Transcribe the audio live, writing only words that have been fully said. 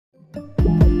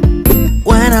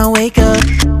I wake up,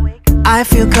 I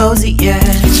feel cozy, yeah.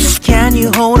 Can you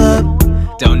hold up?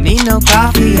 Don't need no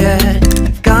coffee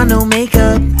yet. Got no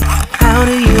makeup. How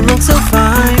do you look so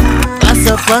fine? What's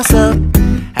up, what's up?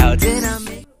 How did I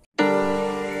make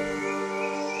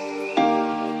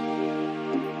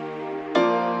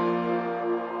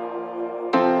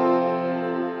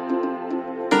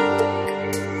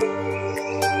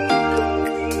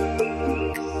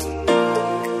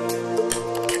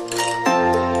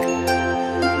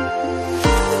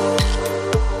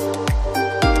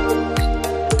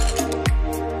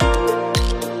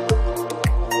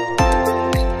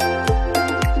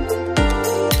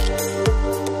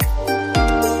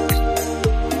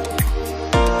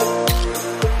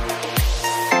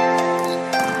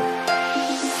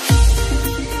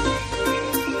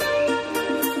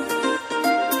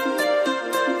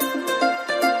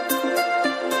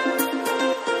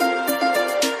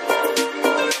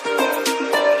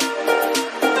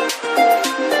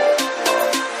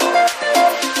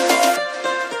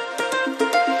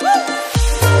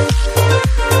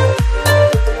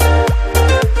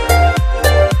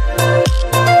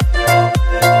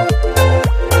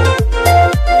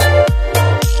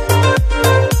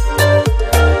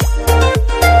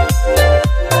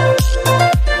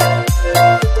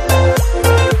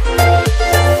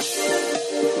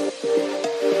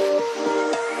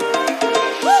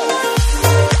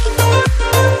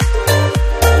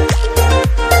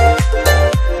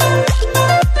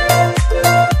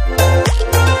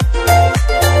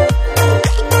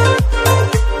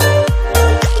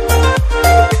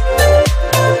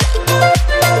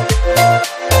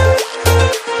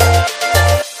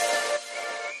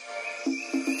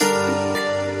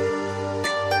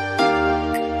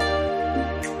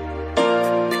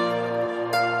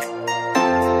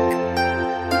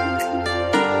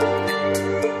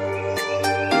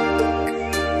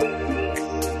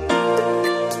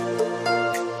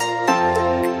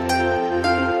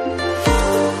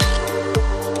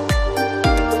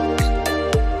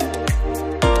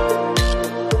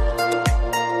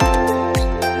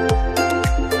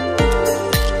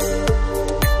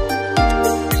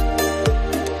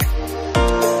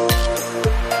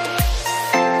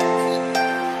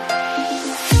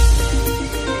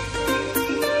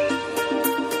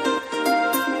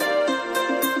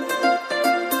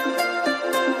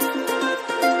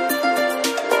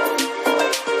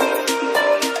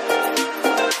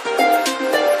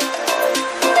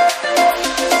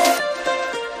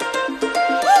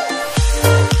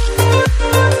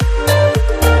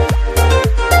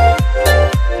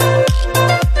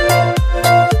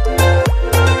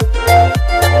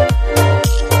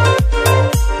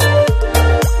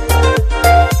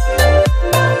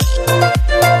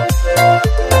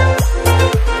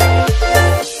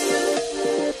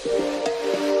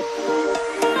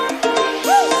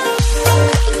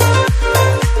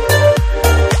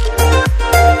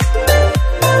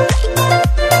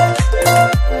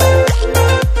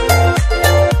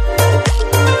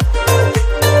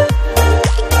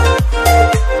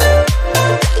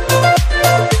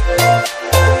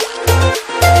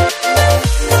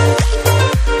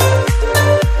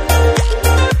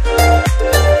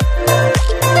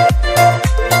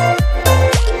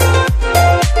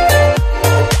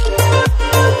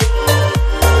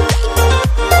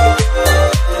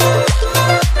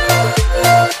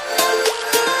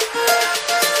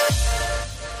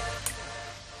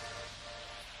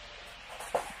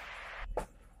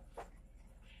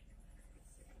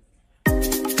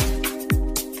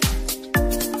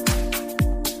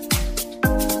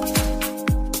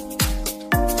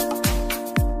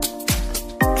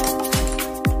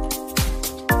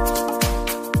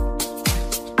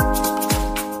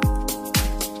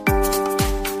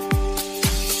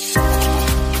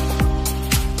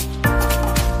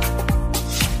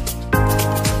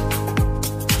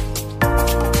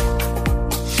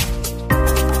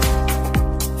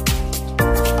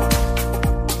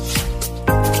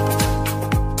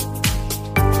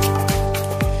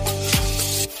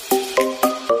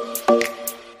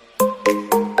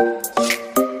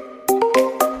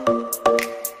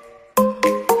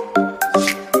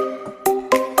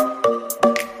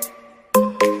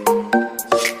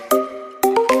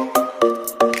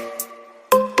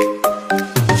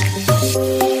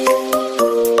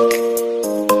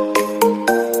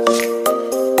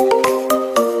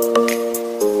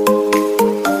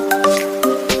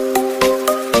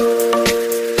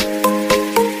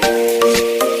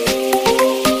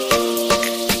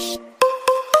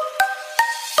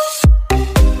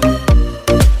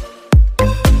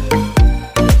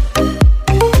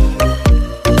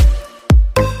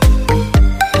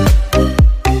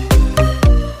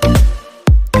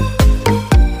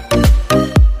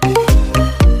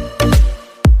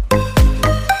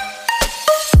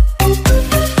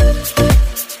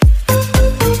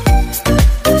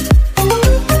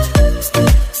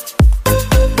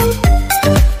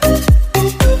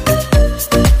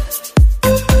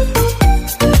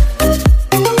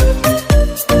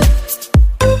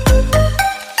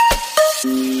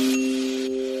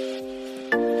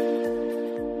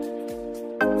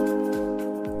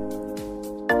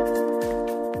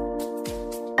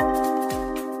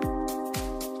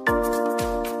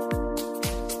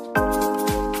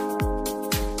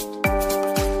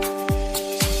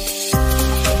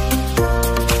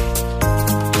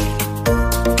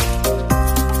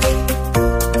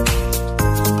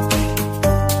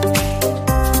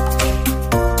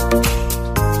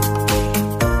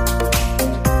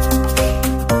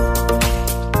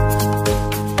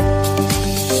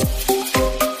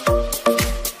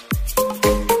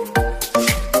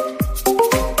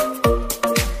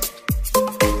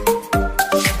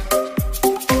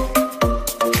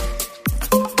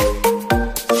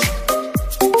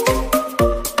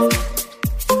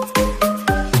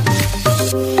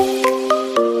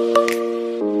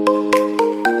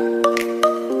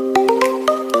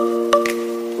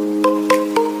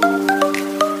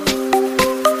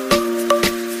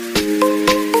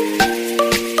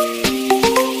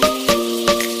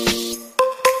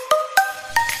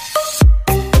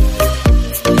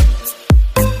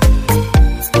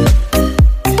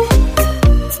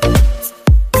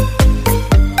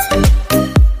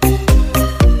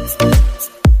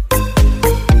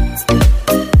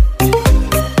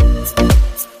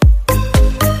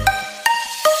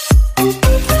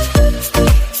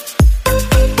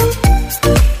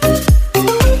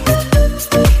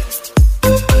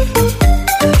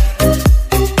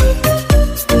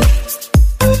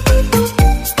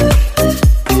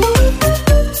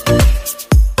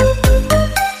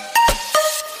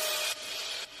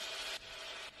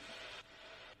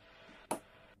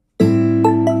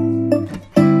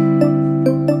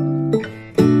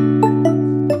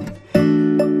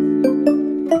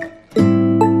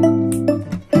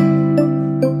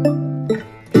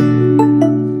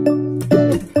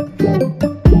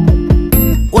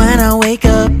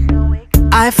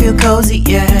cozy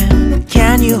yet?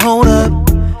 Can you hold up?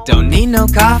 Don't need no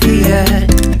coffee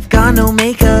yet. Got no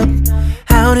makeup.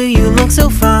 How do you look so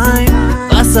fine?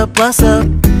 Bust up, bust up.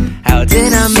 How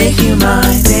did I make you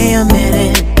mine? Stay a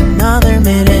minute, another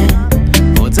minute.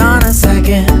 Hold on a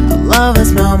second, I love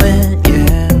this moment,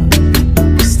 yeah.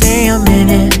 Stay a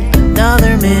minute,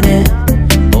 another minute.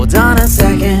 Hold on a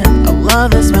second, I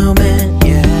love this moment,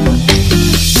 yeah.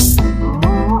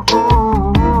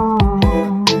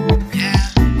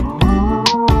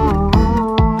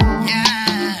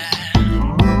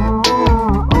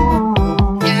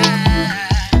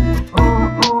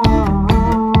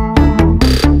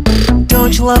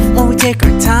 Don't you love when we take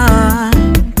our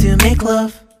time to make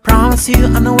love? Promise you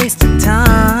I'm not wasting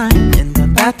time in the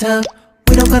bathtub.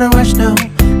 We don't gotta rush, no,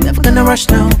 never gonna rush,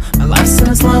 no. My life's in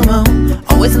a slow-mo,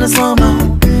 always in a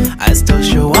slow-mo. I still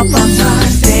show up on time.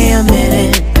 Stay a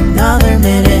minute, another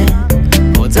minute.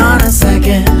 Hold on a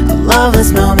second, I love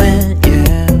this moment,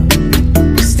 yeah.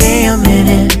 Stay a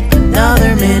minute,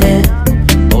 another minute.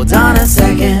 Hold on a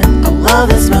second, I love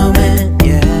this moment,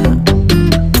 yeah.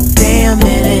 Stay a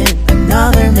minute,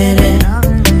 another minute.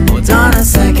 Hold on a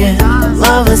second, I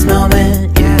love this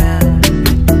moment, yeah.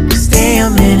 Stay a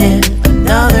minute,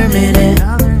 another minute.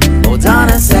 Hold on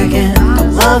a second, I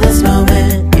love this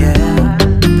moment, yeah.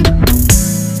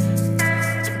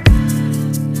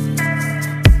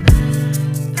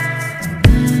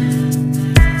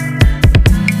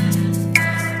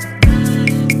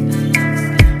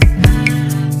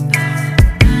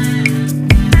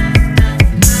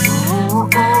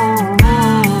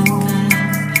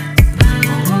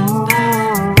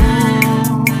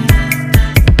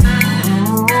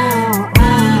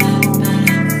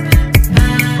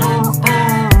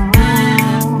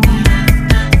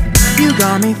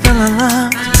 Got me feeling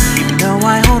loved, even though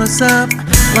I hold us up.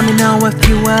 Let me know if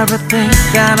you ever think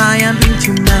that I am being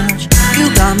too much.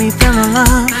 You got me feeling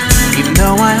loved, even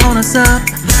though I hold us up.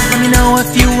 Let me know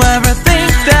if you ever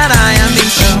think that I am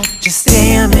being so. Just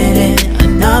stay a minute,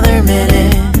 another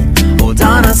minute. Hold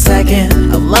on a second,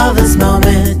 I love this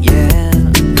moment, yeah.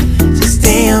 Just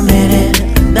stay a minute,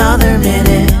 another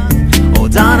minute.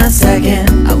 Hold on a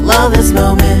second, I love this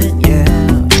moment.